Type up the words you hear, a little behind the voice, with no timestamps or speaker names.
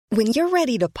When you're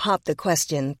ready to pop the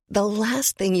question, the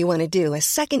last thing you want to do is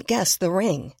second-guess the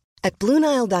ring. At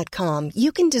BlueNile.com,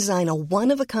 you can design a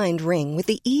one-of-a-kind ring with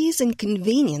the ease and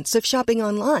convenience of shopping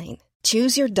online.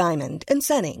 Choose your diamond and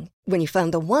setting. When you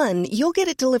find the one, you'll get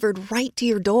it delivered right to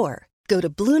your door. Go to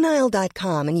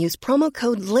BlueNile.com and use promo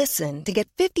code LISTEN to get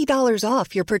 $50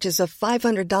 off your purchase of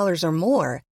 $500 or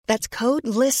more. That's code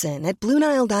LISTEN at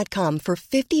BlueNile.com for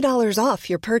 $50 off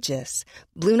your purchase.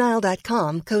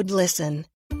 BlueNile.com, code LISTEN.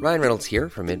 Ryan Reynolds here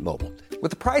from Mint Mobile. With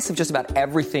the price of just about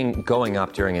everything going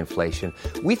up during inflation,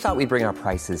 we thought we'd bring our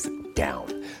prices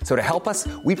down. So to help us,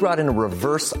 we brought in a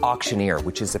reverse auctioneer,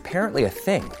 which is apparently a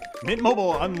thing. Mint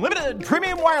Mobile Unlimited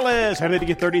Premium Wireless. How to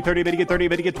get 30, 30, bit to get 30,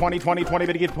 bit to get 20, 20, 20,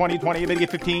 bit to get 20, 20, bit to get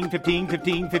 15, 15,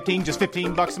 15, 15, just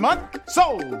 $15 a month?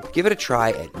 Sold! Give it a try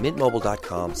at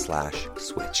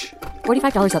mintmobile.com/switch.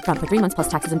 $45 up front for 3 months plus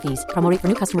taxes and fees. Promo rate for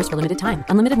new customers for limited time.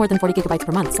 Unlimited more than 40 gigabytes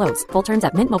per month. Slows full terms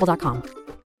at mintmobile.com.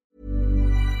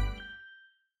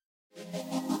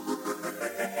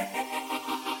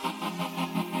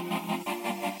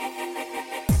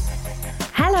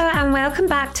 Hello and welcome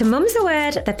back to Mum's the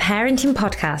Word, the parenting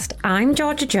podcast. I'm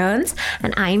Georgia Jones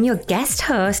and I'm your guest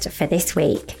host for this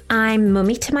week. I'm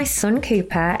mummy to my son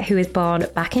Cooper, who was born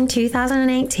back in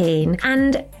 2018,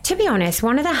 and to be honest,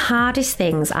 one of the hardest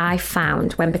things I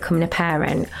found when becoming a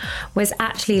parent was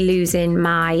actually losing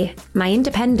my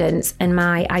independence and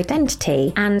my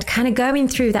identity, and kind of going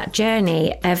through that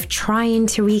journey of trying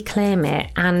to reclaim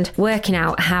it and working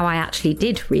out how I actually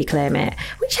did reclaim it,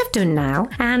 which I've done now.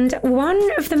 And one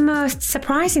of the most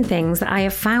surprising things that I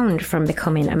have found from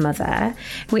becoming a mother,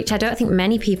 which I don't think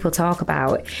many people talk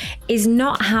about, is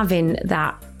not having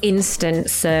that instant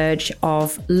surge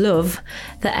of love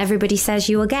that everybody says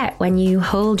you will get when you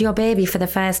hold your baby for the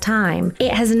first time.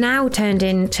 It has now turned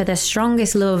into the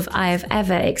strongest love I've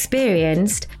ever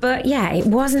experienced, but yeah, it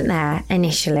wasn't there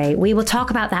initially. We will talk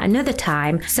about that another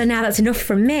time. So now that's enough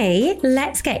from me.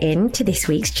 Let's get into this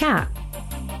week's chat.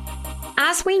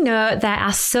 As we know, there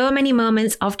are so many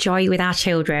moments of joy with our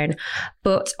children,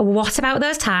 but what about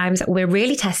those times we're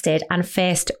really tested and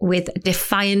faced with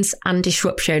defiance and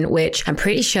disruption, which I'm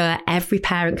pretty sure every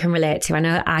parent can relate to. I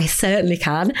know I certainly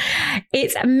can.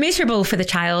 It's miserable for the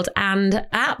child and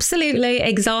absolutely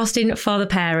exhausting for the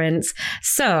parents.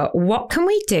 So what can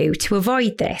we do to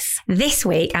avoid this? This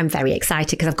week, I'm very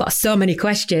excited because I've got so many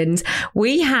questions.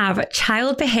 We have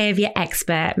child behaviour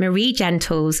expert Marie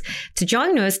Gentles to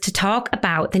join us to talk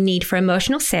about the need for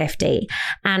emotional safety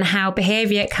and how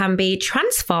behaviour can be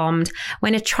transformed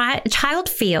when a child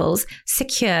feels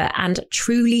secure and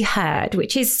truly heard,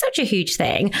 which is such a huge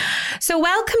thing. So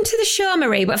welcome to the show,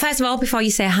 Marie. But first of all, before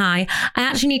you say hi, I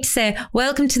actually need to say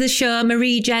welcome to the show,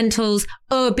 Marie Gentles,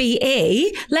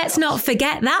 OBE. Let's not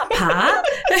forget that part.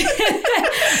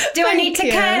 Do I need to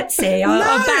curtsy or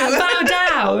bow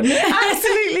down?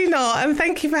 Absolutely not. And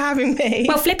thank you for having me.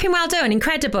 Well, flipping well done.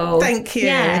 Incredible. Thank you.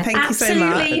 Yeah, thank you so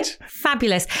much. Absolutely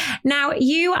fabulous. Now,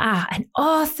 you are an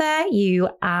author. You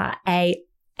are a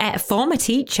former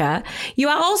teacher. You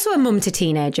are also a mum to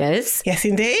teenagers. Yes,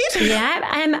 indeed.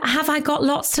 Yeah. Have I got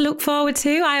lots to look forward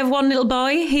to? I have one little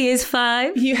boy. He is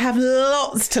 5. You have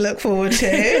lots to look forward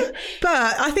to.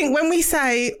 But I think when we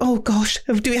say, oh gosh,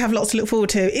 do we have lots to look forward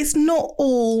to? It's not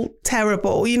all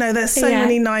terrible. You know, there's so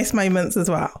many nice moments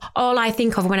as well. All I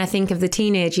think of when I think of the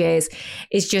teenage years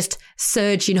is just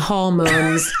surging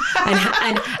hormones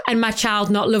and my child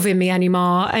not loving me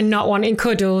anymore and not wanting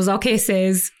cuddles or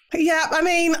kisses. Yeah, I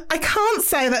mean, I can't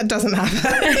say that doesn't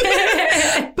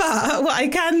happen. But what I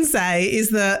can say is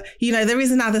that, you know, there is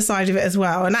another side of it as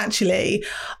well. And actually,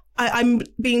 I'm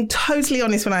being totally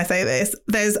honest when I say this.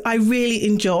 I really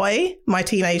enjoy my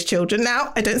teenage children.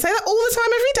 Now, I don't say that all the time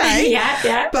every day.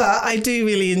 Yeah. But I do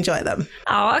really enjoy them.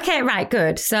 Oh, okay, right,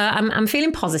 good. So I'm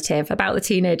feeling positive about the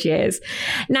teenage years.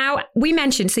 Now, we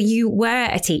mentioned, so you were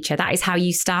a teacher. That is how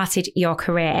you started your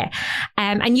career.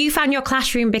 And you found your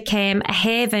classroom became a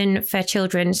haven for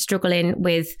children struggling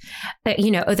with,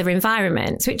 other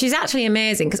environments, which is actually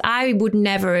amazing because I would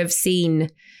never have seen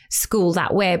school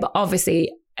that way. But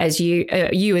obviously, as you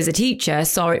as a teacher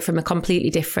saw it from a completely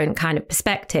different kind of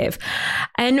perspective.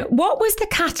 And what was the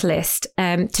catalyst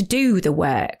to do the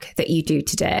work that you do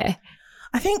today?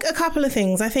 I think a couple of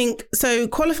things. So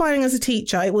qualifying as a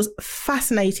teacher, it was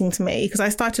fascinating to me because I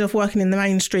started off working in the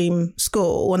mainstream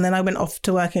school and then I went off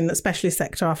to work in the specialist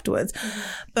sector afterwards.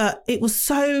 But it was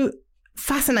so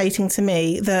fascinating to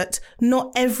me that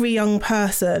not every young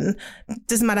person,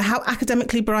 doesn't matter how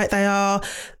academically bright they are,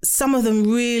 some of them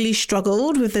really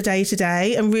struggled with the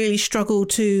day-to-day and really struggled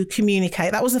to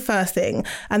communicate. That was the first thing.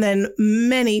 And then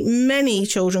many, many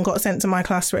children got sent to my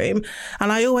classroom.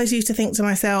 And I always used to think to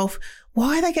myself,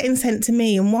 why are they getting sent to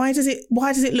me? And why does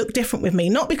it look different with me?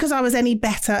 Not because I was any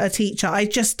better a teacher. I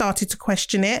just started to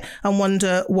question it and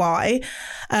wonder why.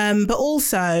 But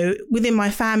also within my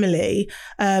family,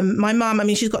 my mum, I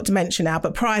mean, she's got dementia now,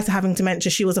 but prior to having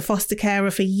dementia, she was a foster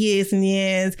carer for years and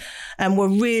years, and we're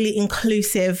really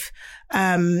inclusive,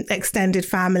 extended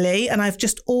family. And I've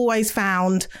just always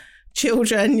found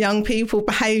children, young people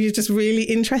behaviour just really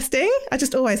interesting. I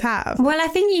just always have. Well, I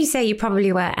think you say you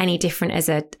probably were any different as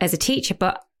a teacher,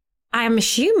 but I'm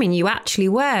assuming you actually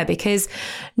were, because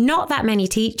not that many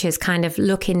teachers kind of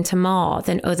look into more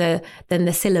than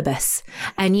the syllabus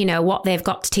and, you know, what they've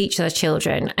got to teach their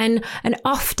children. And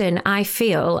often I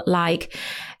feel like,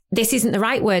 this isn't the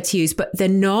right word to use, but the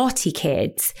naughty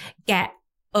kids get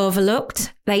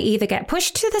overlooked. They either get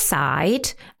pushed to the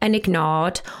side and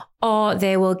ignored, or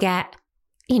they will get,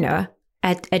 you know,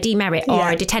 a demerit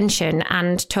or a detention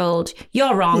and told,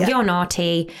 you're wrong, you're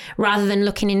naughty, rather than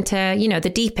looking into, you know, the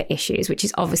deeper issues, which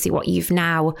is obviously what you've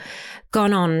now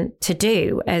gone on to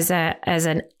do as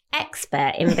an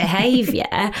expert in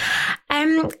behaviour.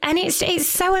 And it's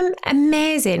so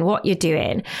amazing what you're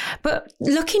doing. But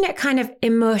looking at kind of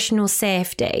emotional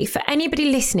safety, for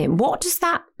anybody listening, what does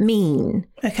that mean?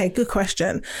 Okay, good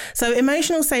question. So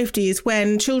emotional safety is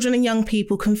when children and young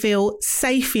people can feel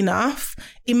safe enough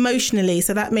emotionally.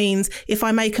 So that means if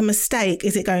I make a mistake,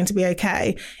 is it going to be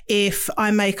okay? If I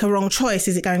make a wrong choice,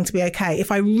 is it going to be okay?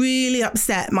 If I really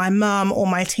upset my mum or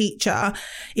my teacher,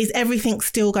 is everything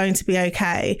still going to be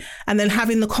okay? And then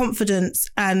having the confidence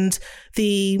and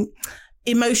the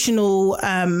emotional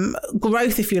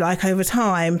growth, if you like, over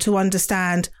time to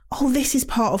understand, oh, this is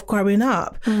part of growing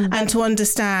up, and to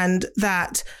understand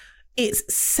that it's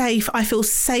safe. I feel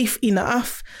safe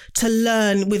enough to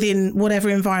learn within whatever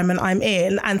environment I'm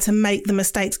in and to make the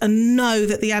mistakes and know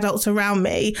that the adults around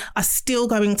me are still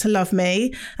going to love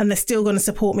me and they're still going to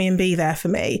support me and be there for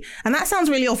me. And that sounds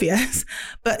really obvious,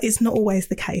 but it's not always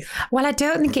the case. Well, I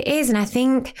don't think it is. And I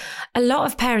think a lot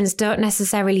of parents don't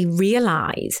necessarily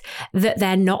realise that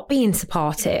they're not being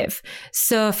supportive.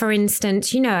 So, for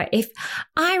instance, you know, if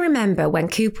I remember when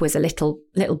Cooper was a little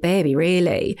baby,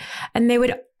 really, and they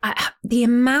would... the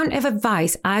amount of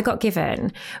advice I got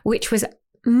given, which was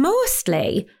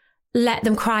mostly let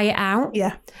them cry it out.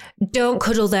 Yeah. Don't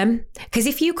cuddle them. Because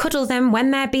if you cuddle them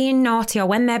when they're being naughty or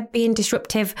when they're being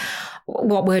disruptive,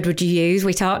 what word would you use?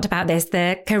 We talked about this,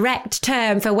 the correct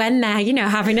term for when they're, you know,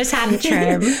 having a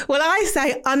tantrum. Well, I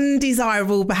say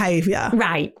undesirable behaviour.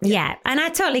 Right. Yeah. And I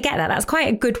totally get that. That's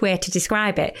quite a good way to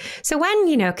describe it. So when,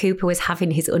 you know, Cooper was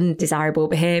having his undesirable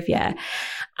behaviour,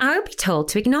 I would be told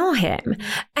to ignore him.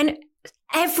 And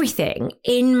everything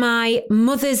in my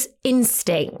mother's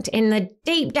instinct, in the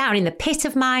deep down, in the pit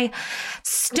of my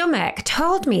stomach,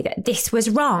 told me that this was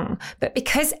wrong. But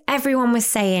because everyone was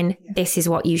saying, this is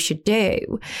what you should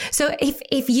do. So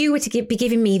if you were to be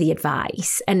giving me the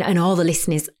advice and all the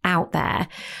listeners out there,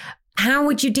 how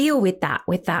would you deal with that,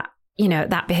 you know,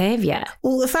 that behaviour?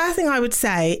 Well, the first thing I would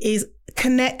say is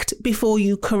connect before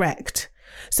you correct.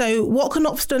 So what can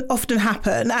often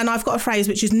happen, and I've got a phrase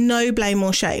which is no blame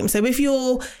or shame. So if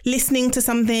you're listening to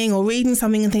something or reading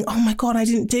something and think, oh my God, I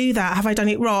didn't do that. Have I done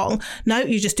it wrong? No,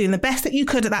 you're just doing the best that you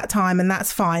could at that time, and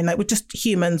that's fine. Like, we're just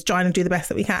humans trying to do the best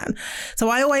that we can. So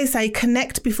I always say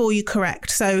connect before you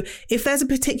correct. So if there's a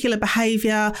particular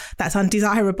behaviour that's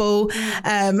undesirable,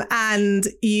 and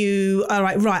you are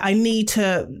like, right, I need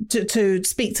to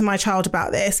speak to my child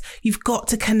about this, you've got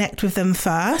to connect with them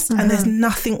first, and there's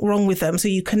nothing wrong with them. So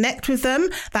you connect with them.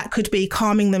 That could be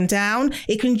calming them down.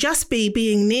 It can just be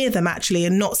being near them actually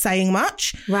and not saying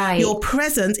much. Right. Your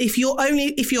presence, if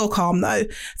you're calm though,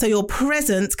 so your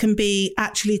presence can be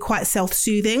actually quite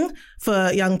self-soothing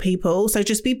for young people. So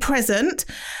just be present.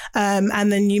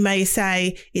 And then you may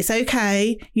say, it's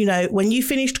okay. You know, when you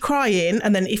finished crying,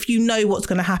 and then if you know what's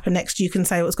going to happen next, you can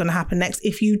say what's going to happen next.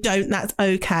 If you don't, that's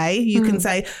okay. You can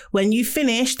say, when you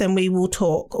finish, then we will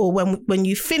talk. Or when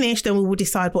you finish, then we will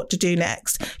decide what to do next.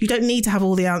 You don't need to have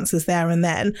all the answers there and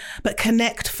then, but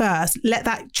connect first. Let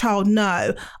that child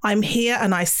know, I'm here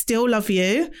and I still love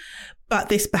you. But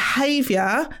this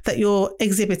behaviour that you're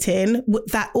exhibiting,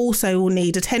 that also will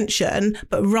need attention.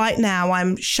 But right now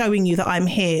I'm showing you that I'm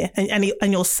here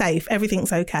and you're safe.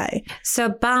 Everything's okay. So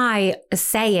by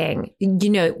saying, you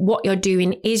know, what you're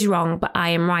doing is wrong, but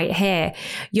I am right here,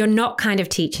 you're not kind of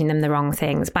teaching them the wrong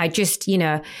things by just, you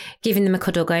know, giving them a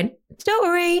cuddle going, don't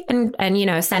worry, and you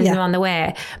know, sending them on the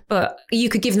way. But you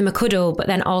could give them a cuddle, but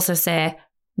then also say,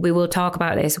 we will talk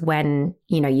about this when,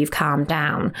 you know, you've calmed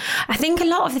down. I think a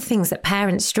lot of the things that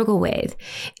parents struggle with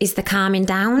is the calming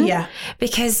down. Yeah.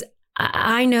 Because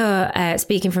I know,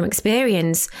 speaking from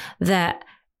experience, that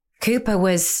Cooper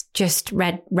was just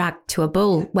red rag to a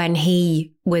bull when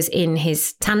he was in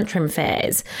his tantrum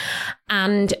phase,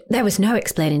 and there was no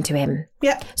explaining to him.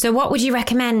 Yeah. So what would you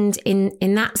recommend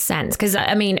in that sense? Because,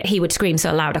 I mean, he would scream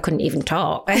so loud I couldn't even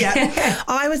talk. Yeah.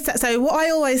 So what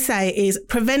I always say is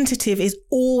preventative is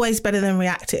always better than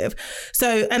reactive.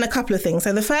 So, and a couple of things.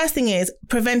 So the first thing is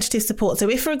preventative support. So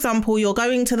if, for example, you're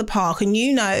going to the park and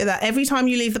you know that every time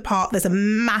you leave the park, there's a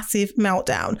massive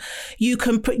meltdown, you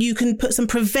can put some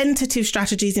preventative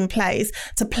strategies in place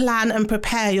to plan and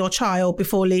prepare your child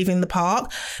before leaving the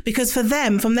park. Because for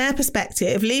them, from their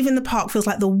perspective, leaving the park feels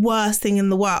like the worst thing in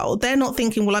the world. They're not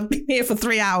thinking, well, I've been here for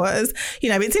 3 hours. You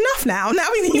know, it's enough now. Now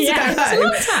we need to go home. It's a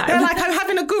long time. They're like, I'm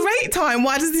having a great time.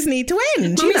 Why does this need to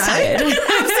end? You know?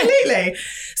 Absolutely.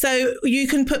 So you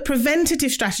can put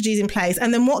preventative strategies in place.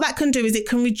 And then what that can do is it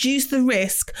can reduce the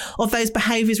risk of those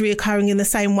behaviours reoccurring in the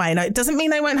same way. Now, it doesn't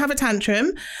mean they won't have a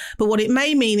tantrum, but what it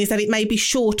may mean is that it may be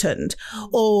shortened,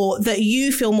 or that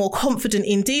you feel more confident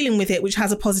in dealing with it, which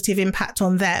has a positive impact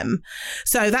on them.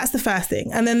 So that's the first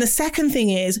thing. And then the second thing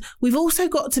is we've also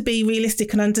got to be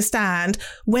realistic and understand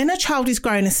when a child is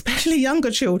growing, especially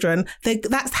younger children,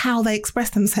 that's how they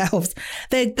express themselves.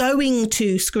 They're going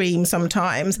to scream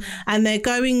sometimes and they're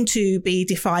going to be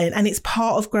defiant, and it's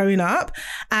part of growing up.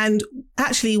 And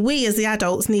actually, we as the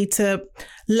adults need to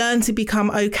learn to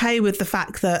become okay with the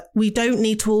fact that we don't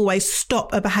need to always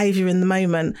stop a behaviour in the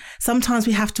moment. Sometimes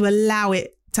we have to allow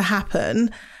it to happen.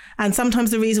 And sometimes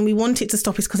the reason we want it to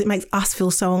stop is because it makes us feel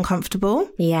so uncomfortable.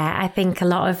 Yeah, I think a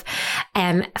lot of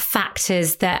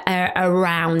factors that are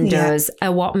around us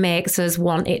are what makes us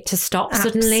want it to stop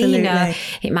suddenly. You know,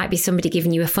 it might be somebody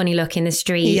giving you a funny look in the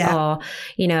street, or,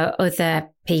 you know, other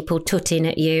people tutting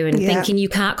at you and thinking you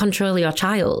can't control your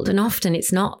child. And often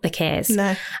it's not the case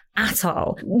at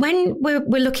all. When we're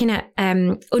looking at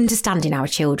understanding our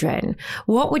children,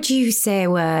 what would you say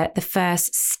were the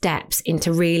first steps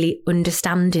into really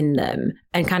understanding them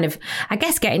and kind of, I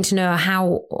guess, getting to know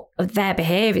how their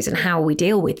behaviours and how we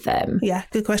deal with them? Yeah,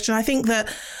 good question. I think that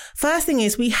first thing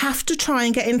is we have to try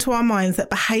and get into our minds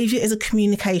that behaviour is a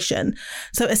communication.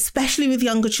 So especially with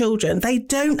younger children, they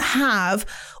don't have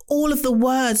all of the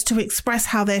words to express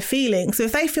how they're feeling. So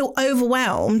if they feel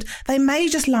overwhelmed, they may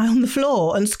just lie on the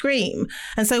floor and scream.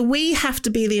 And so we have to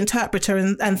be the interpreter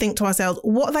and think to ourselves,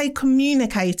 what are they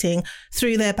communicating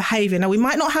through their behaviour? Now, we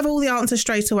might not have all the answers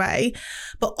straight away,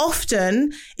 but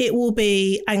often it will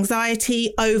be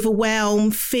anxiety,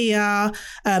 overwhelm, fear,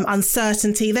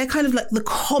 uncertainty. They're kind of like the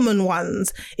common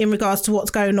ones in regards to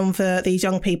what's going on for these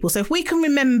young people. So if we can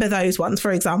remember those ones,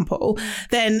 for example,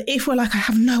 then if we're like, I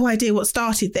have no idea what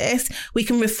started this, we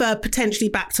can refer potentially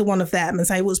back to one of them and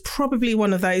say it was probably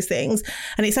one of those things.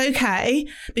 And it's okay,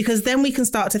 because then we can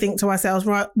start to think to ourselves,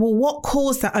 right, well, what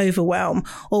caused that overwhelm,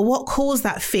 or what caused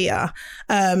that fear,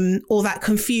 or that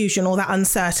confusion, or that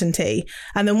uncertainty?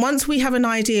 And then once we have an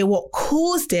idea what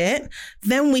caused it,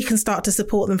 then we can start to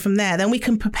support them from there. Then we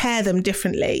can prepare them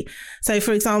differently. So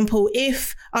for example,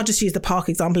 if I'll just use the park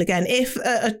example again, if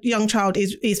a young child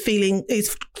is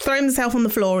throwing themselves on the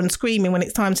floor and screaming when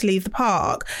it's time to leave the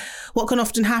park, what can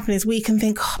often happen is we can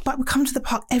think, but we come to the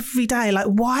park every day. Like,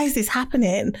 why is this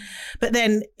happening? But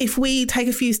then if we take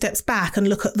a few steps back and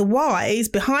look at the whys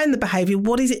behind the behaviour,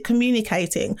 what is it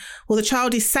communicating? Well, the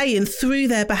child is saying through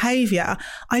their behaviour,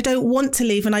 I don't want to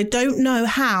leave and I don't know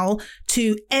how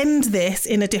to end this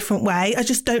in a different way. I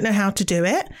just don't know how to do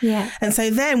it. Yeah. And so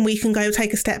then we can go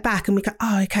take a step back and we go,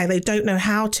 oh, okay, they don't know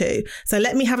how to. So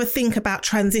let me have a think about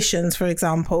transitions, for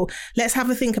example. Let's have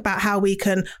a think about how we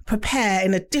can prepare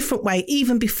in a different way,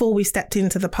 even before we stepped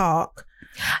into the park.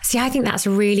 See, I think that's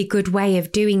a really good way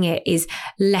of doing it, is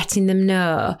letting them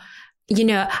know. You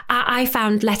know, I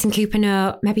found letting Cooper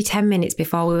know maybe 10 minutes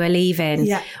before we were leaving,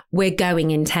 we're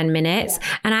going in 10 minutes.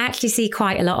 Yeah. And I actually see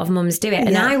quite a lot of mums do it.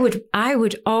 And I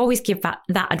would always give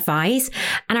that advice.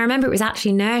 And I remember it was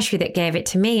actually nursery that gave it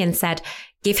to me and said,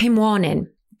 give him warning.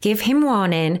 Give him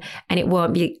warning and it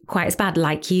won't be quite as bad,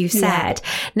 like you said.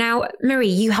 Yeah. Now, Marie,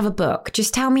 you have a book.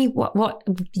 Just tell me what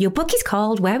your book is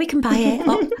called, where we can buy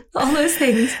it, all those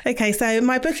things. Okay, so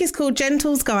my book is called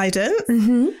Gentle's Guidance,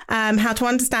 How to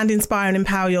Understand, Inspire and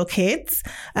Empower Your Kids.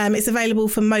 It's available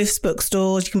from most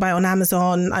bookstores. You can buy it on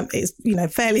Amazon. It's,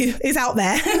 it's out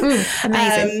there.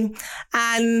 Amazing.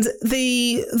 And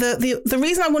the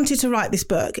reason I wanted to write this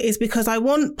book is because I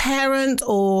want parents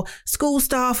or school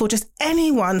staff or just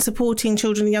anyone supporting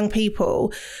children and young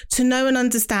people to know and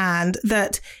understand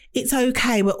that it's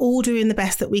okay. We're all doing the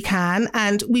best that we can.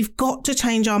 And we've got to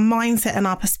change our mindset and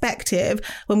our perspective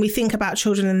when we think about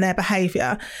children and their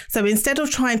behaviour. So instead of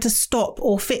trying to stop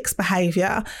or fix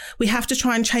behaviour, we have to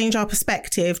try and change our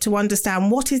perspective to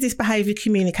understand what is this behaviour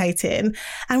communicating.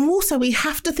 And also we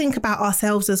have to think about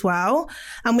ourselves as well.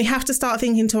 And we have to start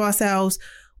thinking to ourselves,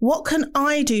 what can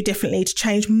I do differently to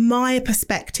change my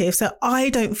perspective so I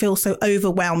don't feel so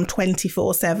overwhelmed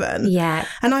 24/7? Yeah.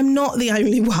 And I'm not the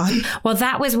only one. Well,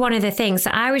 that was one of the things. So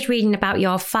I was reading about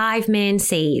your 5 main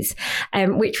C's,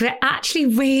 which were actually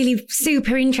really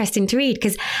super interesting to read,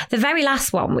 because the very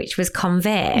last one, which was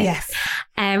convey, Yes.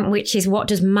 Which is what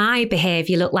does my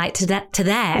behaviour look like to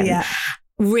them? Yeah.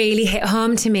 Really hit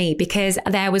home to me, because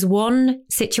there was one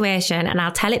situation, and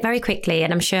I'll tell it very quickly,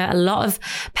 and I'm sure a lot of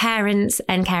parents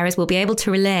and carers will be able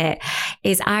to relate,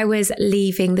 is I was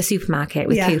leaving the supermarket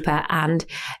with Cooper and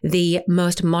the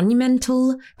most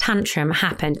monumental tantrum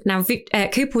happened. Now,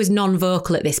 Cooper was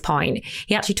non-vocal at this point.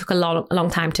 He actually took a long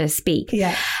time to speak.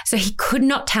 Yeah. So he could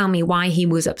not tell me why he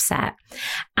was upset.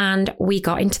 And we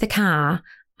got into the car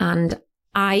and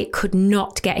I could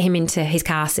not get him into his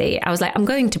car seat. I was like, I'm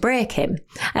going to break him.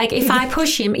 Like, if I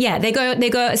push him, they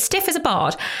go as stiff as a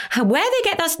board. Where they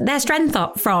get their strength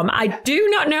up from, I do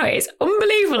not know. It's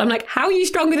unbelievable. I'm like, how are you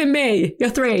stronger than me? You're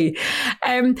 3.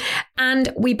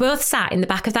 And we both sat in the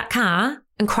back of that car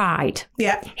and cried.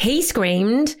 Yeah. He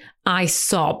screamed. I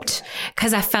sobbed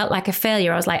because I felt like a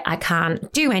failure. I was like, I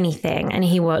can't do anything and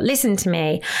he won't listen to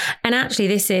me. And actually,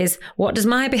 this is, what does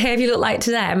my behaviour look like to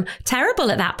them?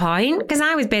 Terrible at that point, because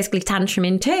I was basically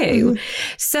tantruming too.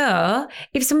 So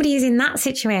if somebody is in that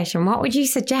situation, what would you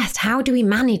suggest? How do we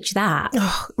manage that?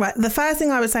 Oh, right. The first thing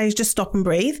I would say is just stop and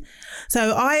breathe.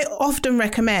 So I often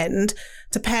recommend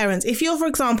to parents, if you're, for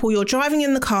example, you're driving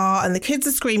in the car and the kids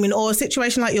are screaming, or a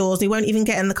situation like yours, they won't even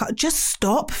get in the car, just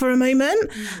stop for a moment.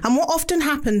 And what often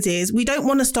happens is we don't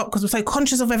want to stop because we're so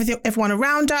conscious of everyone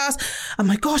around us. Oh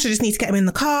my gosh, I just need to get them in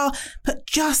the car. But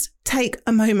just take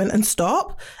a moment and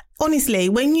stop. Honestly,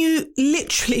 when you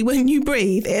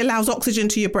breathe, it allows oxygen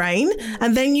to your brain.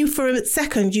 And then for a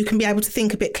second, you can be able to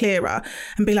think a bit clearer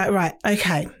and be like, right,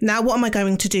 okay, now what am I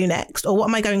going to do next? Or what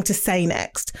am I going to say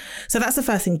next? So that's the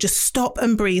first thing, just stop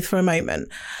and breathe for a moment.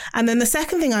 And then the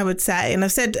second thing I would say, and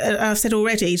I've said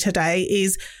already today,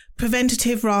 is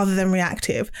preventative rather than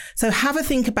reactive. So have a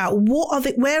think about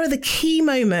where are the key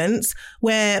moments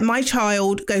where my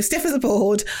child goes stiff as a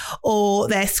board or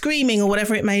they're screaming or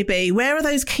whatever it may be. Where are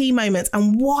those key moments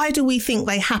and why do we think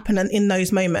they happen in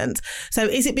those moments? So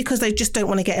is it because they just don't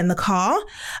want to get in the car?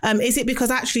 Is it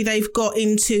because actually they've got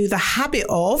into the habit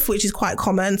of, which is quite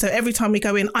common, so every time we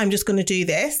go in, I'm just going to do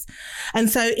this.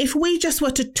 And so if we just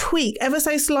were to tweak ever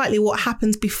so slightly what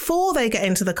happens before they get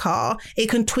into the car, it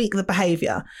can tweak the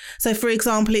behaviour. So, for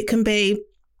example, it can be,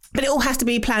 but it all has to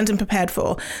be planned and prepared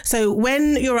for. So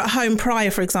when you're at home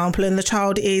prior, for example, and the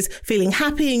child is feeling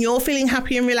happy and you're feeling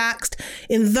happy and relaxed,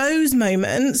 in those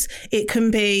moments, it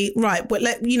can be, right, but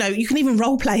you can even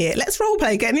role play it. Let's role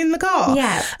play getting in the car.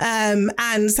 Yeah.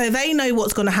 And so they know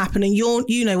what's going to happen and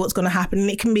you know what's going to happen. And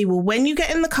it can be, well, when you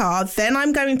get in the car, then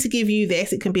I'm going to give you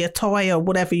this. It can be a toy or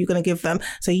whatever you're going to give them.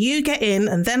 So you get in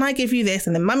and then I give you this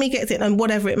and then mummy gets in and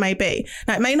whatever it may be.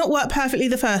 Now, it may not work perfectly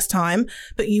the first time,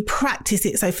 but you practice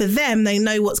it. So for them, they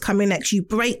know what's coming next. You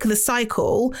break the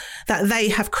cycle that they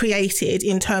have created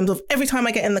in terms of every time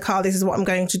I get in the car, this is what I'm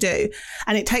going to do.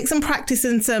 And it takes some practice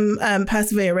and some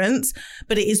perseverance,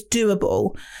 but it is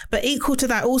doable. But equal to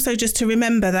that, also just to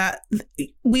remember that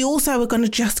we also are going to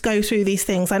just go through these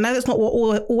things. I know that's not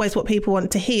always what people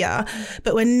want to hear,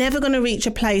 but we're never going to reach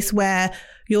a place where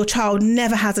your child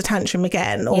never has a tantrum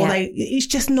again, or it's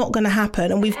just not going to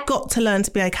happen. And we've got to learn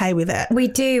to be okay with it. We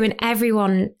do. And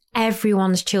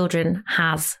everyone's children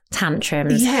has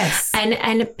tantrums. Yes.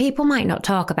 And people might not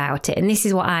talk about it. And this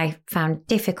is what I found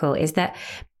difficult, is that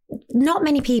not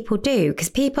many people do, because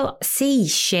people see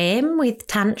shame with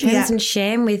tantrums and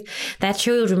shame with their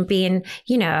children being,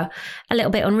 a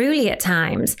little bit unruly at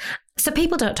times. So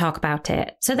people don't talk about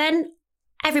it. So then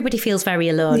everybody feels very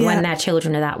alone when their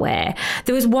children are that way.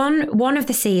 There was one of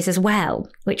the C's as well,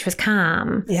 which was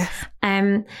calm. Yeah.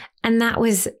 And that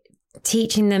was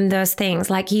teaching them those things,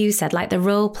 like you said, like the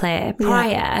role play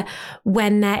prior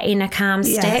when they're in a calm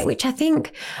state, which I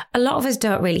think a lot of us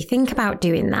don't really think about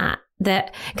doing that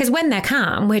because when they're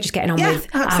calm, we're just getting on with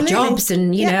our jobs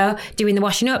and, doing the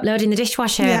washing up, loading the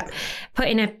dishwasher,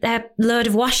 putting a load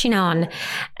of washing on.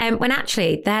 When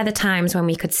actually they're the times when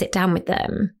we could sit down with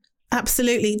them.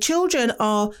 Absolutely. Children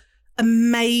are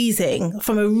amazing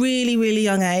from a really, really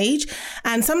young age.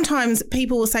 And sometimes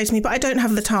people will say to me, but I don't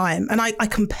have the time. And I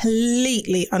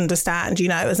completely understand, you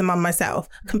know, as a mum myself,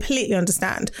 completely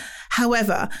understand.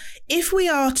 However, if we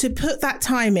are to put that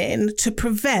time in to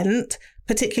prevent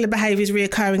particular behaviours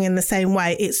reoccurring in the same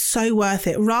way, it's so worth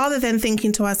it, rather than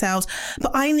thinking to ourselves,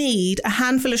 but I need a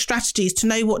handful of strategies to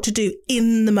know what to do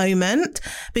in the moment.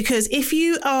 Because if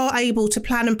you are able to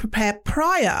plan and prepare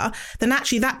prior, then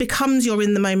actually that becomes your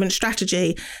in the moment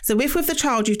strategy. So if with the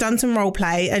child you've done some role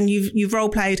play and you've role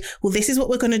played, well, this is what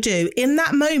we're going to do. In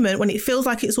that moment when it feels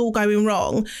like it's all going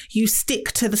wrong, you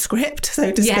stick to the script,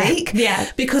 so to speak. Yeah.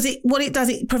 Because what it does,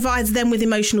 it provides them with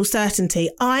emotional certainty.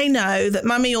 I know that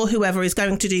mummy or whoever is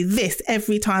going to do this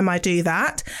every time I do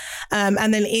that.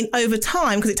 And then over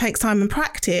time, because it takes time and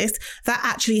practice, that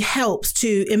actually helps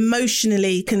to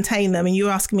emotionally contain them. And you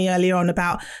were asking me earlier on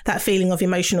about that feeling of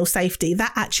emotional safety.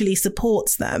 That actually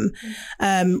supports them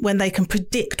when they can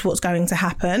predict what's going to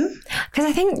happen. Because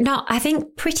I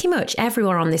think pretty much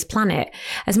everyone on this planet,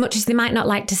 as much as they might not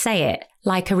like to say it,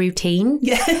 like a routine.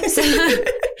 Yeah. So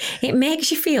it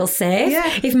makes you feel safe.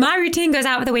 Yeah. If my routine goes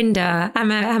out of the window, I'm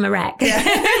a wreck. Yeah.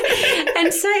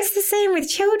 And so it's the same with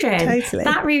children. Totally.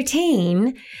 That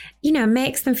routine, you know,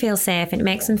 makes them feel safe. It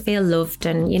makes them feel loved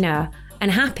and, you know,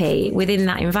 and happy within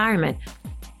that environment.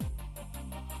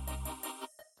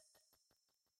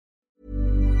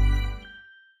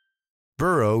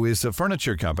 Burrow is a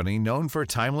furniture company known for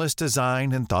timeless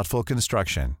design and thoughtful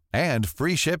construction and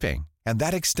free shipping. And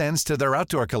that extends to their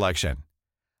outdoor collection.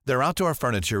 Their outdoor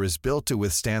furniture is built to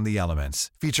withstand the elements,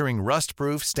 featuring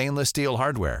rust-proof stainless steel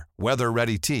hardware,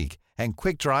 weather-ready teak, and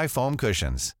quick-dry foam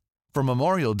cushions. For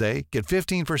Memorial Day, get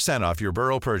 15% off your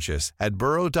Burrow purchase at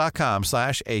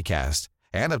burrow.com/ACAST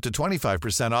and up to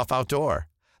 25% off outdoor.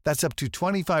 That's up to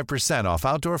 25% off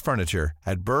outdoor furniture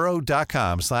at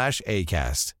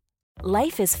burrow.com/ACAST.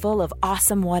 Life is full of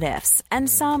awesome what-ifs, and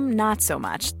some not so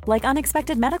much, like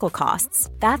unexpected medical costs.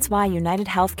 That's why United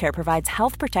Healthcare provides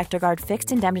Health Protector Guard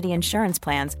fixed indemnity insurance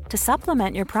plans to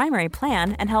supplement your primary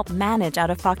plan and help manage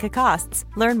out-of-pocket costs.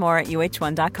 Learn more at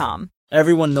uh1.com.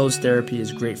 Everyone knows therapy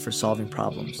is great for solving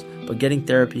problems, but getting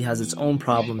therapy has its own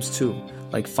problems too,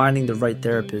 like finding the right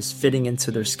therapist, fitting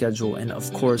into their schedule, and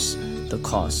of course, the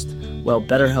cost. Well,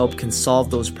 BetterHelp can solve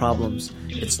those problems.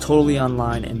 It's totally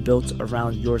online and built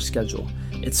around your schedule.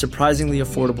 It's surprisingly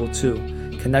affordable too.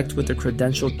 Connect with a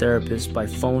credentialed therapist by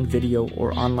phone, video,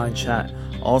 or online chat,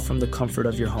 all from the comfort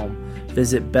of your home.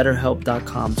 Visit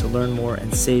BetterHelp.com to learn more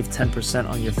and save 10%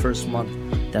 on your first month.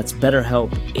 That's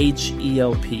BetterHelp,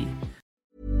 H-E-L-P.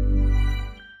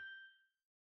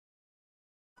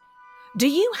 Do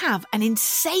you have an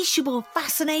insatiable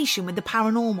fascination with the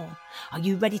paranormal? Are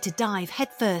you ready to dive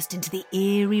headfirst into the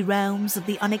eerie realms of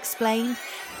the unexplained?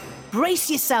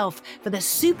 Brace yourself, for the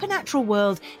supernatural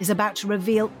world is about to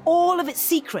reveal all of its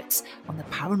secrets on the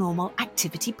Paranormal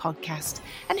Activity Podcast.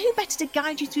 And who better to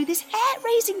guide you through this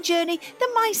hair-raising journey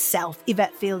than myself,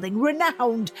 Yvette Fielding,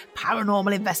 renowned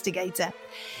paranormal investigator.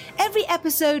 Every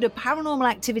episode of Paranormal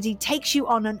Activity takes you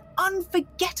on an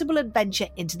unforgettable adventure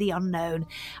into the unknown.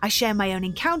 I share my own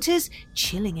encounters,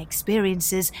 chilling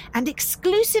experiences, and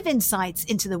exclusive insights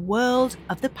into the world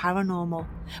of the paranormal.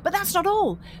 But that's not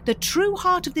all. The true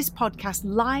heart of this podcast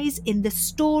lies in the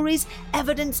stories,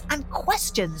 evidence, and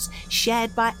questions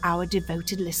shared by our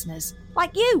devoted listeners.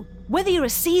 Like you, whether you're a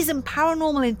seasoned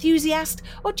paranormal enthusiast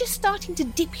or just starting to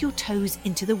dip your toes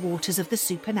into the waters of the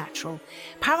supernatural,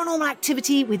 Paranormal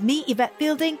Activity with me, Yvette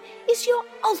Fielding, is your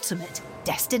ultimate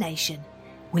destination.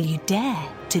 Will you dare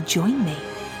to join me?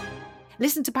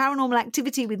 Listen to Paranormal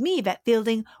Activity with me, Yvette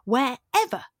Fielding,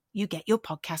 wherever you get your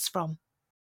podcasts from.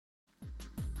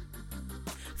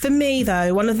 For me,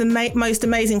 though, one of the most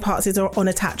amazing parts is on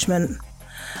attachment.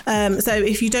 So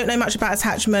if you don't know much about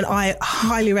attachment, I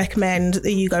highly recommend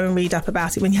that you go and read up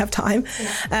about it when you have time.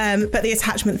 But the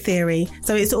attachment theory.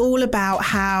 So it's all about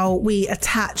how we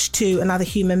attach to another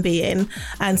human being.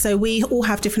 And so we all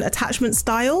have different attachment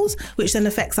styles, which then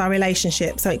affects our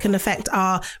relationship. So it can affect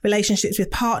our relationships with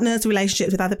partners,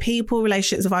 relationships with other people,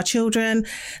 relationships with our children.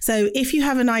 So if you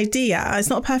have an idea, it's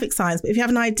not perfect science, but if you have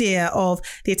an idea of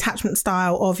the attachment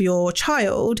style of your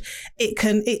child, it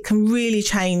can really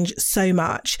change so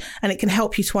much. And it can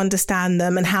help you to understand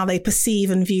them and how they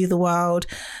perceive and view the world.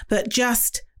 But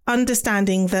just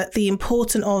understanding that the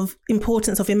importance of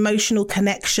emotional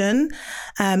connection.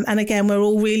 And again, we're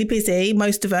all really busy,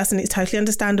 most of us, and it's totally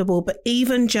understandable. But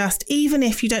even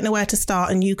if you don't know where to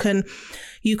start, and you can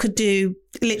you could do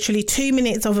literally 2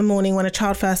 minutes of a morning when a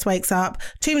child first wakes up,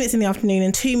 2 minutes in the afternoon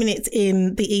and 2 minutes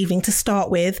in the evening to start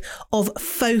with of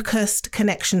focused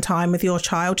connection time with your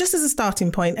child, just as a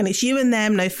starting point. And it's you and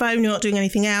them, no phone, you're not doing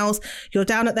anything else. You're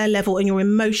down at their level and you're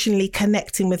emotionally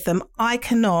connecting with them. I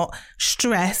cannot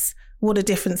stress what a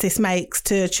difference this makes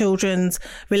to children's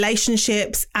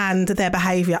relationships and their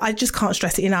behaviour. I just can't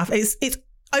stress it enough. It's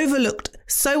overlooked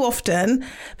so often,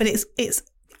 but it's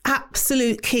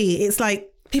absolute key. It's like,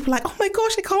 people are like, oh my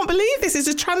gosh, I can't believe this has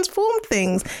just transformed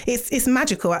things. It's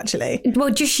magical, actually.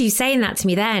 Well, just you saying that to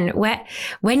me then,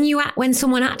 when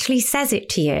someone actually says it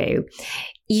to you,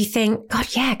 you think, God,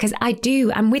 yeah, because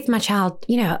I'm with my child,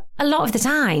 a lot of the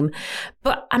time,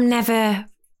 but I'm never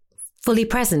fully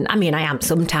present. I mean, I am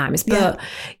sometimes, but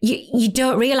you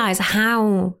don't realise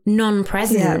how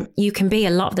non-present you can be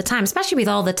a lot of the time, especially with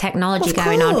all the technology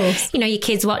going on. Your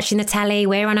kids watching the telly,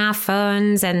 we're on our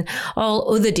phones and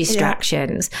all other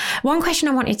distractions. One question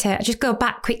I wanted to just go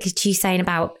back quickly to you saying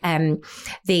about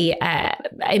the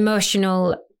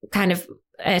emotional kind of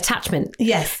attachment.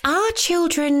 Yes. Are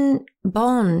children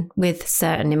born with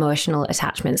certain emotional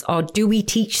attachments, or do we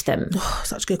teach them? Oh,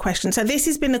 such a good question. So this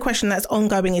has been a question that's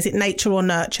ongoing. Is it nature or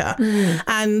nurture?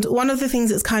 And one of the things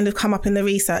that's kind of come up in the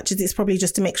research is it's probably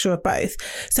just a mixture of both.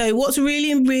 So what's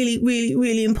really, really, really,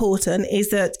 really important is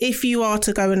that if you are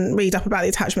to go and read up about the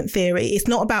attachment theory, it's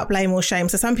not about blame or shame.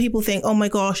 So some people think, oh my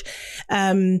gosh,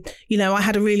 I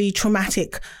had a really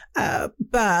traumatic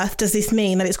birth. Does this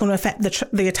mean that it's going to affect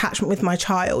the attachment with my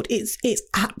child? It's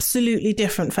absolutely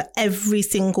different for every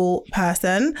single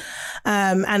person.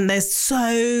 And there's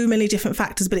so many different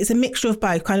factors, but it's a mixture of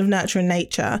both, kind of nurture and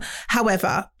nature.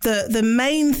 However, the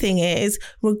main thing is,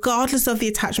 regardless of the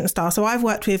attachment style, so I've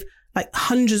worked with like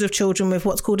hundreds of children with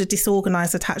what's called a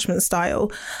disorganized attachment style,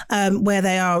 where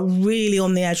they are really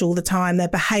on the edge all the time. Their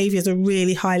behaviors are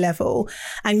really high level.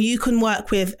 And you can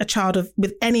work with a child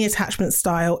with any attachment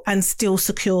style and still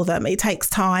secure them. It takes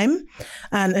time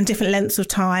and different lengths of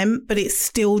time, but it's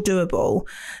still doable.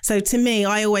 So to me,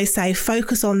 I always say,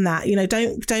 focus on that.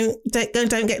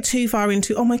 Don't get too far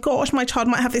into, oh my gosh, my child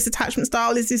might have this attachment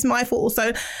style. Is this my fault?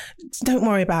 So don't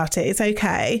worry about it. It's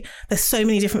okay. There's so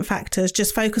many different factors.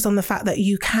 Just focus on the fact that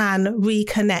you can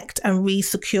reconnect and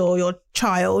re-secure your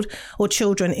child or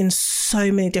children in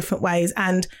so many different ways.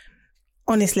 And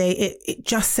honestly, it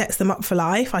just sets them up for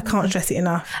life. I can't stress it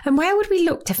enough. And where would we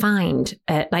look to find,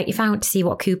 if I want to see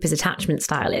what Cooper's attachment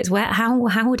style is, how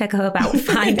would I go about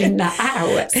finding that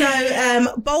out?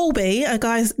 So Bowlby, a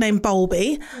guy named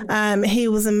Bowlby, he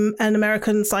was an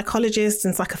American psychologist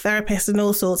and psychotherapist and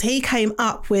all sorts. He came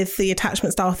up with the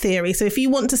attachment style theory. So if you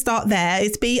want to start there,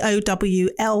 it's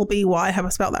BOWLBY, have I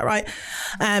spelled that right?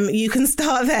 You can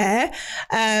start there.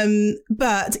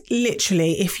 But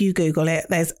literally, if you Google it,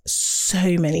 there's so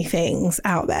many things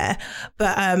out there.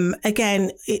 But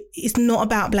again, it's not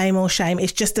about blame or shame.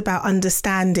 It's just about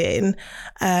understanding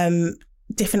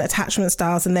different attachment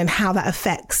styles and then how that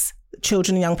affects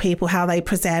children and young people, how they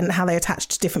present, how they attach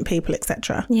to different people,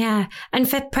 etc. Yeah. And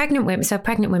for pregnant women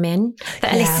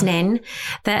that are listening,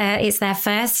 that it's their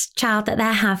first child that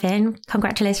they're having,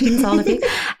 congratulations, all of you.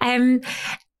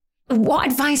 What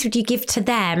advice would you give to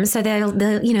them? So they're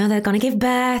going to give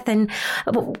birth, and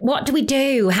what do we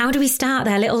do? How do we start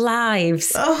their little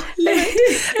lives? Well, the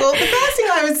first thing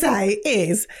I would say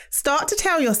is start to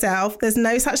tell yourself there's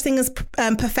no such thing as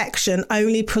perfection,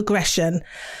 only progression.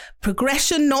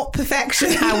 Progression, not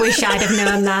perfection. I wish I'd have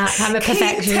known that. I'm a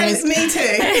perfectionist. Me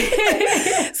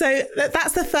too. So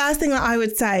that's the first thing that I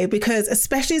would say, because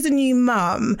especially as a new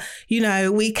mum,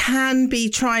 we can be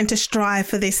trying to strive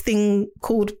for this thing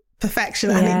called perfection,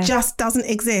 and it just doesn't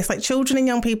exist. Like, children and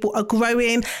young people are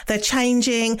growing, they're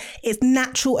changing. It's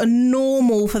natural and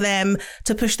normal for them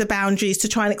to push the boundaries, to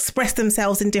try and express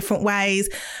themselves in different ways.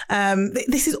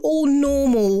 This is all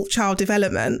normal child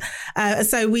development.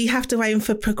 So we have to aim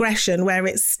for progression where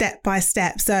it's step by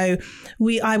step. So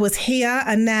I was here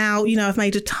and now, I've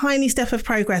made a tiny step of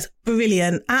progress.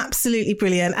 Brilliant. Absolutely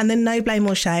brilliant. And then no blame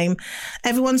or shame.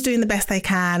 Everyone's doing the best they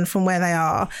can from where they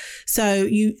are. So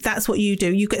that's what you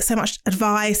do. You get so much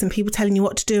advice and people telling you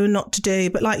what to do and not to do.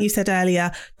 But like you said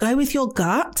earlier, go with your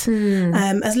gut.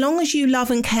 As long as you love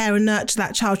and care and nurture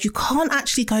that child, you can't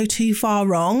actually go too far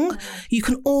wrong. You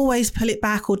can always pull it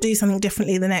back or do something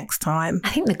differently the next time. I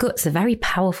think the gut's a very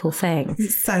powerful thing.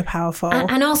 It's so powerful.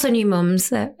 And also, new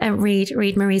mums,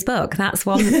 read Marie's book. That's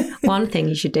one thing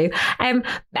you should do.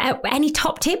 Any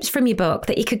top tips from your book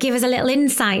that you could give us a little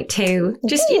insight to?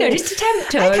 Just to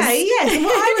tempt us. Okay, yes.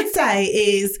 What I would say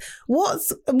is,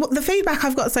 the feedback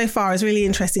I've got so far is really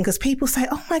interesting because people say,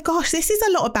 oh my gosh, this is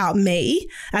a lot about me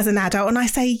as an adult. And I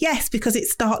say, yes, because it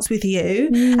starts with you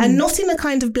and not in a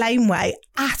kind of blame way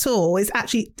at all. It's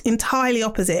actually entirely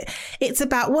opposite. It's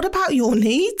about, what about your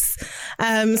needs?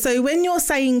 So when you're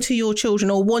saying to your children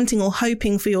or wanting or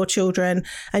hoping for your children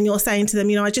and you're saying to them,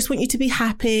 you know, I just want you to be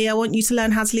happy. I want you to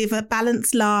learn how to live a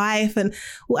balanced life. And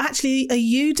well, actually, are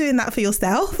you doing that for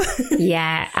yourself?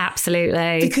 Yeah,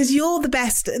 absolutely. Because you're the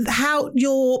best. How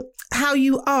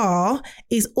you are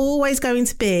is always going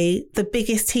to be the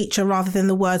biggest teacher rather than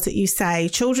the words that you say.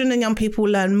 Children and young people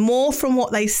learn more from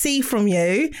what they see from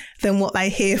you than what they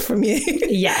hear from you.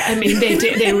 Yeah, I mean, they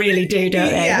do. They really do, don't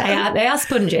they? Yeah. They are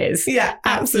sponges. Yeah,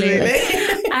 absolutely.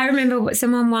 I remember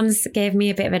someone once gave me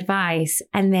a bit of advice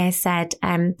and they said,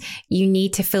 you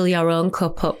need to fill your own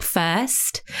cup up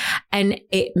first. And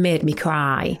it made me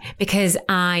cry because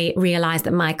I realised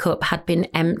that my cup had been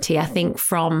empty, I think,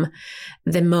 from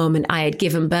the moment I had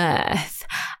given birth.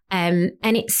 And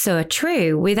it's so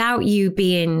true. Without you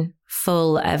being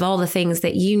full of all the things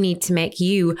that you need to make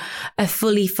you a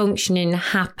fully functioning,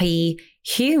 happy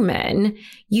human,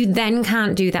 you then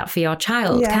can't do that for your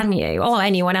child, can you? Or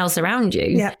anyone else around you.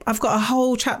 Yeah, I've got a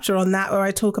whole chapter on that where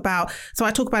I talk about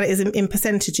it as in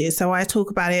percentages. So I talk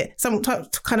about it sometimes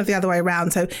kind of the other way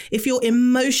around. So if you're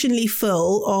emotionally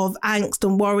full of angst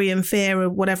and worry and fear or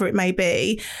whatever it may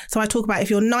be, so I talk about if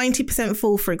you're 90%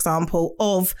 full, for example,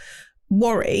 of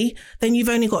worry, then you've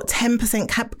only got 10%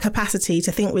 capacity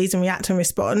to think, reason, react and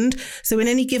respond. So in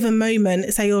any given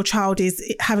moment, say your child is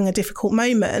having a difficult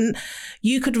moment,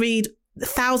 you could read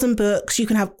 1,000 books, you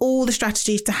can have all the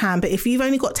strategies to hand, but if you've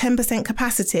only got 10%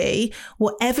 capacity,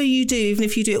 whatever you do, even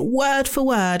if you do it word for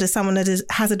word as someone that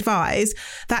has advised,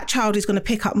 that child is going to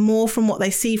pick up more from what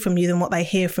they see from you than what they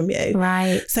hear from you.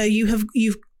 Right. So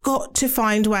you've got to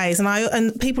find ways.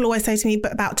 And people always say to me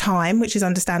about time, which is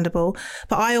understandable.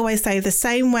 But I always say the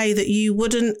same way that you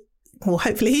wouldn't, well,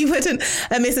 hopefully you wouldn't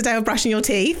miss a day of brushing your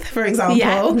teeth, for example.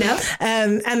 Yeah, no.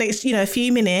 And it's, a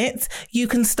few minutes, you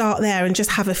can start there and just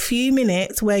have a few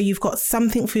minutes where you've got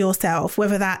something for yourself,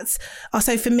 whether that's,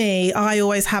 so for me, I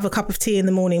always have a cup of tea in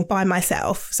the morning by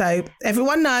myself. So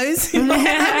everyone knows in my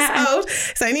household,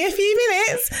 it's only a few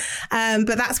minutes.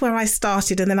 But that's where I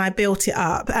started and then I built it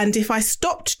up. And if I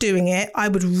stopped doing it, I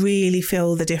would really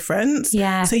feel the difference.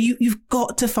 Yeah. So you've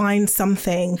got to find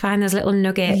something. Find those little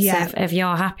nuggets of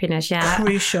your happiness. Yeah.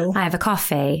 Crucial. I have a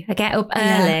coffee. I get up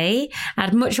early.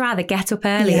 I'd much rather get up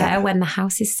earlier when the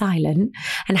house is silent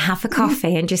and have a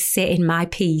coffee and just sit in my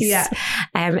peace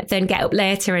than get up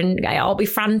later and I'll be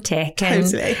frantic.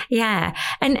 Totally. Yeah.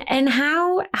 And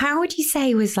how would you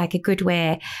say was like a good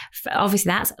way, obviously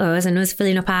that's us and us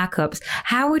filling up our cups.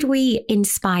 How would we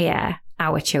inspire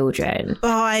our children?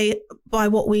 By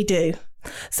what we do.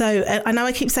 So I know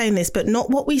I keep saying this, but not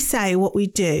what we say, what we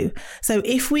do. So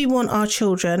if we want our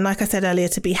children, like I said earlier,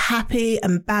 to be happy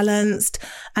and balanced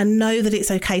and know that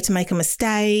it's okay to make a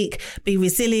mistake, be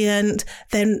resilient,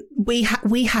 then we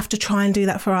have to try and do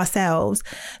that for ourselves.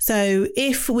 So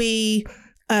if we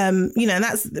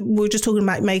we're just talking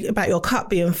about your cup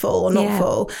being full or not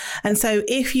full. And so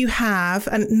if you have,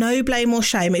 and no blame or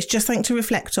shame, it's just something to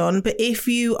reflect on. But if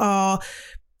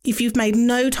you've made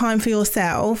no time for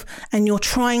yourself and you're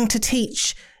trying to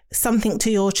teach something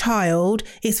to your child,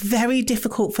 it's very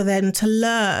difficult for them to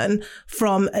learn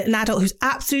from an adult who's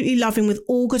absolutely loving with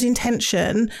all good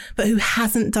intention, but who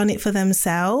hasn't done it for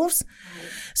themselves.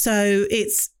 So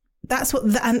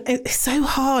and it's so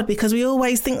hard because we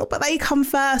always think, but they come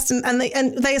first and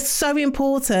they are so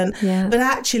important. Yeah. But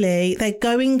actually they're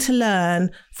going to learn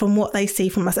from what they see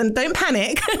from us. And don't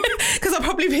panic because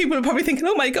people are probably thinking,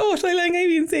 oh my gosh, they're learning A,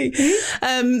 B and C.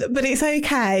 But it's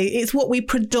okay. It's what we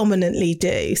predominantly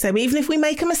do. So even if we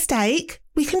make a mistake,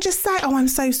 we can just say, oh, I'm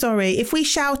so sorry. If we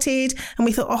shouted and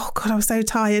we thought, oh God, I was so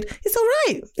tired, it's all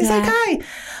right. It's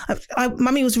okay.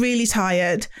 Mummy was really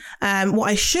tired. What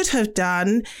I should have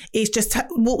done is just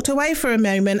walked away for a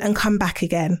moment and come back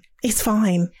again. It's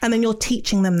fine. And then you're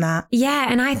teaching them that. Yeah.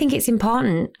 And I think it's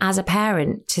important as a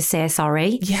parent to say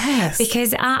sorry. Yes.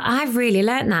 Because I've really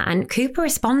learned that. And Cooper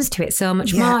responds to it so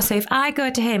much more. So if I go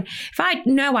to him, if I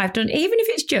know I've done, even if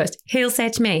it's just, he'll say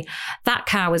to me, that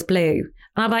car was blue.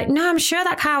 And I'm like, no, I'm sure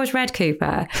that car was red,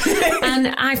 Cooper.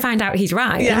 And I find out he's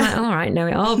right. Yeah. I'm like, all right, know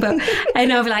it all. But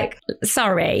and I'm like,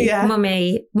 sorry,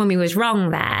 mummy was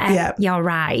wrong there. Yeah. You're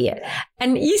right.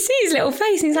 And you see his little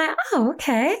face and he's like, oh,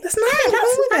 okay. That's nice.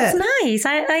 That's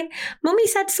nice. Mummy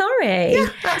said sorry. Yeah,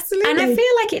 absolutely. And I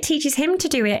feel like it teaches him to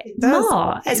do it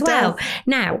more as well.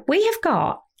 Now, we have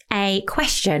got a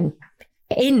question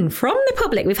in from the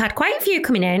public. We've had quite a few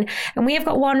coming in, and we have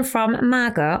got one from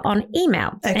Margot on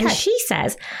email. Okay. And she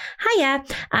says, "Hiya,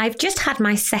 I've just had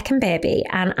my second baby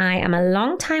and I am a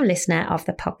long-time listener of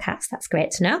the podcast." That's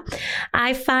great to know.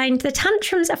 "I find the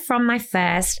tantrums from my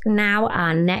first now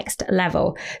are next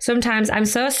level. Sometimes I'm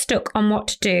so stuck on what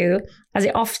to do, as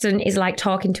it often is like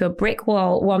talking to a brick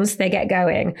wall once they get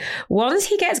going. Once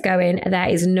he gets going, there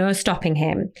is no stopping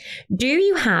him. Do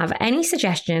you have any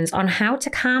suggestions on how to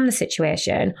calm the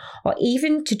situation, or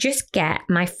even to just get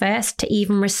my first to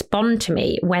even respond to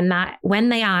me when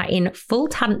they are in full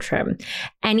tantrum?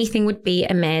 Anything would be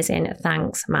amazing.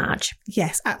 Thanks, Marge."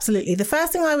 Yes, absolutely. The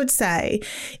first thing I would say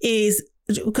is,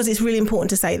 because it's really important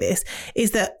to say this,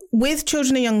 is that with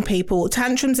children and young people,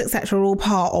 tantrums, etc., are all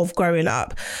part of growing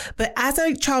up. But as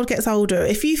a child gets older,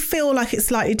 if you feel like it's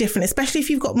slightly different, especially if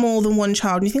you've got more than one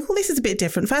child and you think, oh, this is a bit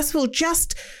different, first of all,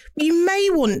 you may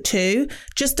want to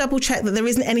just double check that there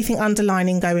isn't anything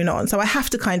underlining going on. So I have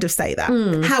to kind of say that.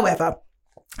 However,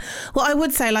 what I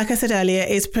would say, like I said earlier,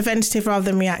 is preventative rather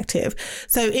than reactive.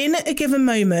 So in a given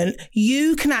moment,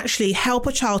 you can actually help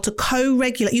a child to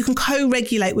co-regulate. You can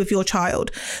co-regulate with your child.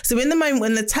 So in the moment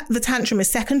when the tantrum is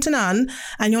second to none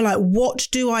and you're like, what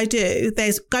do I do?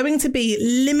 There's going to be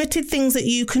limited things that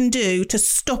you can do to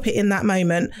stop it in that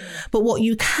moment. But what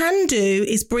you can do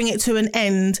is bring it to an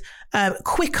end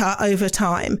quicker over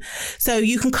time. So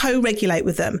you can co-regulate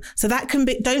with them. So that can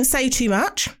be, don't say too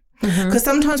much. Because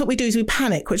sometimes what we do is we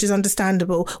panic, which is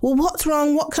understandable. Well, what's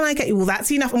wrong? What can I get you? Well,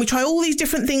 that's enough. And we try all these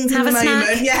different things in the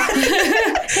moment. Yeah. Have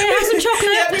some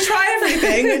chocolate. Yeah, we try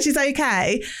everything, which is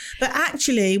okay. But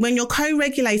actually, when you're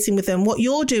co-regulating with them, what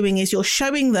you're doing is you're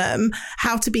showing them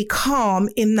how to be calm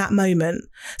in that moment.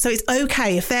 So it's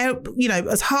okay if they're,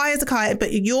 as high as a kite,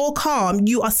 but you're calm,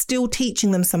 you are still teaching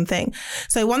them something.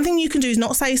 So one thing you can do is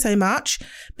not say so much,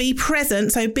 be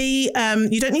present. So you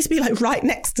don't need to be like right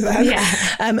next to them.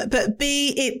 But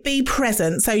be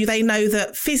present, so they know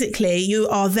that physically you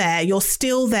are there. You're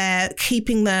still there,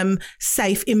 keeping them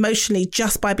safe emotionally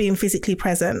just by being physically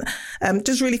present.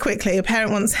 Just really quickly, a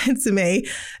parent once said to me,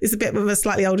 it's a bit of a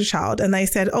slightly older child, and they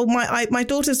said, "Oh, my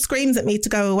daughter screams at me to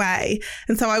go away,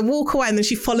 and so I walk away, and then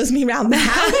she follows me around the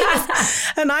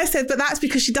house." And I said, "But that's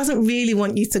because she doesn't really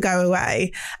want you to go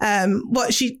away.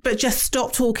 But just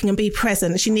stop talking and be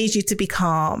present. She needs you to be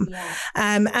calm." Yeah.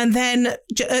 And then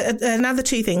another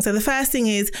two things. So the first thing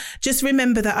is just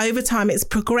remember that over time it's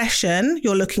progression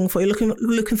you're looking for. You're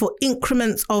looking for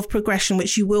increments of progression,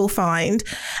 which you will find.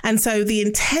 And so the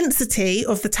intensity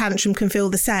of the tantrum can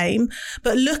feel the same,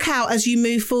 but look out as you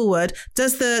move forward.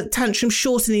 Does the tantrum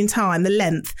shorten in time, the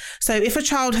length? So if a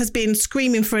child has been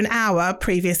screaming for an hour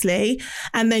previously,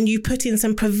 and then you put in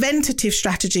some preventative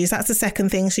strategies, that's the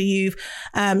second thing. So you've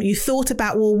thought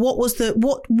about, well,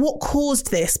 what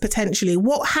caused this potentially?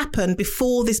 What happened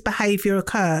before this behaviour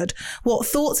occurred? What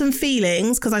thoughts and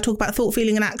feelings, because I talk about thought,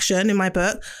 feeling and action in my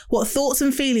book, what thoughts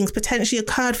and feelings potentially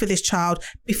occurred for this child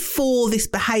before this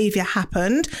behaviour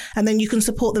happened, and then you can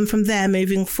support them from there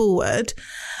moving forward.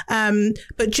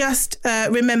 But just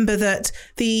remember that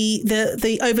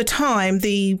the over time,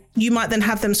 you might then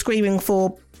have them screaming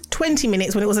for 20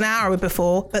 minutes when it was an hour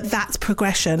before, but that's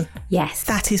progression. Yes.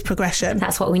 That is progression.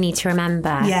 That's what we need to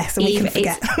remember. Yes, and we can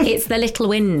forget. It's the little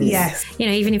wins. Yes.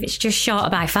 Even if it's just shorter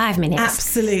by 5 minutes.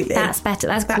 Absolutely. That's better.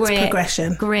 That's great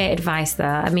progression. Great advice though.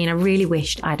 I mean, I really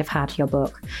wished I'd have had your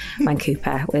book when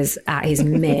Cooper was at his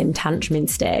main tantruming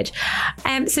stage.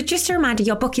 So just a reminder,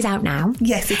 your book is out now.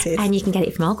 Yes, it is. And you can get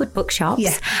it from all good bookshops.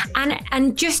 Yes.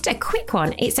 And just a quick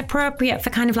one, it's appropriate for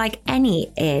kind of like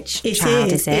any age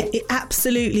child, is it? It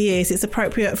absolutely is. It's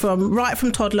appropriate right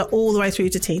from toddler all the way through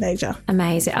to teenager.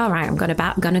 Amazing. All right, I'm going to go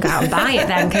out and buy it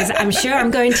then, because I'm sure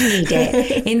I'm going to need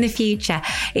it in the future.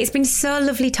 It's been so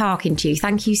lovely talking to you.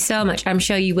 Thank you so much. I'm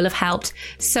sure you will have helped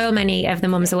so many of the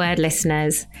Mum's a Word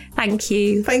listeners. Thank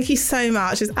you. Thank you so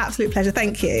much. It's an absolute pleasure.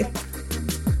 Thank you.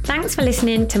 Thanks for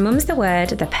listening to Mum's the Word,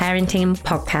 the parenting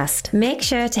podcast. Make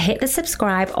sure to hit the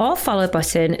subscribe or follow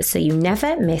button so you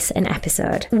never miss an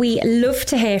episode. We love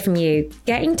to hear from you.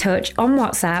 Get in touch on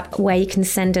WhatsApp, where you can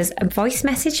send us a voice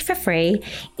message for free,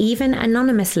 even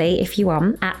anonymously if you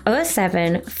want, at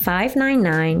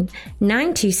 07599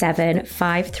 927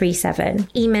 537.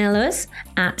 Email us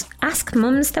at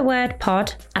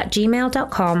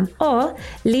askmumsthewordpod@gmail.com or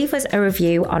leave us a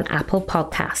review on Apple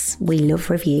Podcasts. We love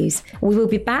reviews. We will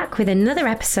be back with another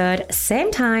episode, same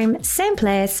time, same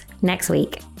place, next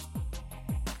week.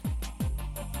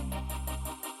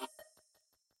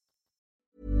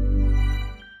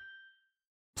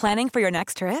 Planning for your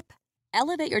next trip?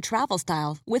 Elevate your travel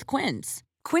style with Quince.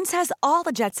 Quince has all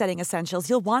the jet-setting essentials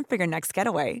you'll want for your next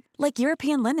getaway, like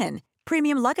European linen,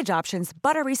 premium luggage options,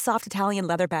 buttery soft Italian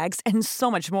leather bags, and so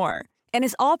much more. And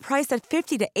is all priced at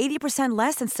 50 to 80%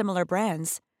 less than similar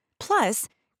brands. Plus,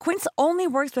 Quince only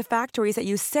works with factories that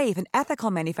use safe and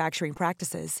ethical manufacturing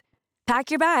practices. Pack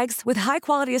your bags with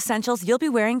high-quality essentials you'll be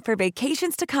wearing for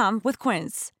vacations to come with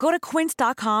Quince. Go to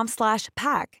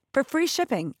quince.com/pack for free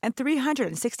shipping and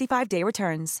 365-day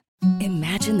returns.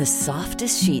 Imagine the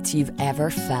softest sheets you've ever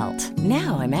felt.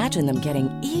 Now imagine them getting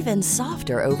even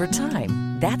softer over time.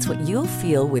 That's what you'll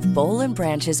feel with Boll &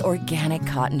 Branch's organic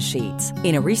cotton sheets.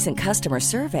 In a recent customer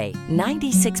survey,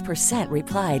 96%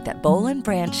 replied that Boll &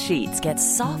 Branch sheets get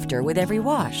softer with every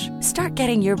wash. Start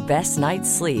getting your best night's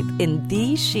sleep in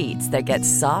these sheets that get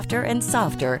softer and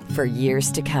softer for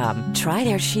years to come. Try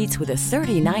their sheets with a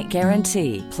 30-night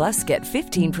guarantee. Plus, get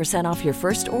 15% off your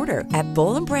first order at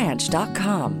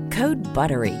bollandbranch.com. Code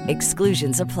BUTTERY.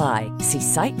 Exclusions apply. See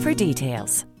site for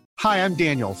details. Hi, I'm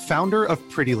Daniel, founder of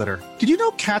Pretty Litter. Did you know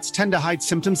cats tend to hide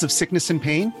symptoms of sickness and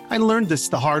pain? I learned this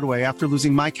the hard way after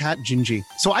losing my cat, Gingy.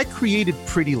 So I created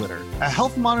Pretty Litter, a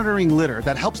health monitoring litter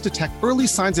that helps detect early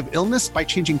signs of illness by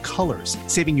changing colors,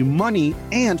 saving you money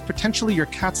and potentially your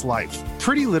cat's life.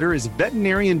 Pretty Litter is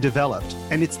veterinarian developed,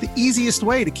 and it's the easiest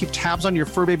way to keep tabs on your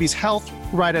fur baby's health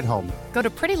right at home. Go to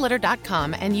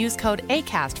prettylitter.com and use code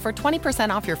ACAST for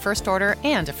 20% off your first order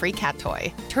and a free cat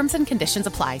toy. Terms and conditions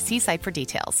apply. See site for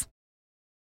details.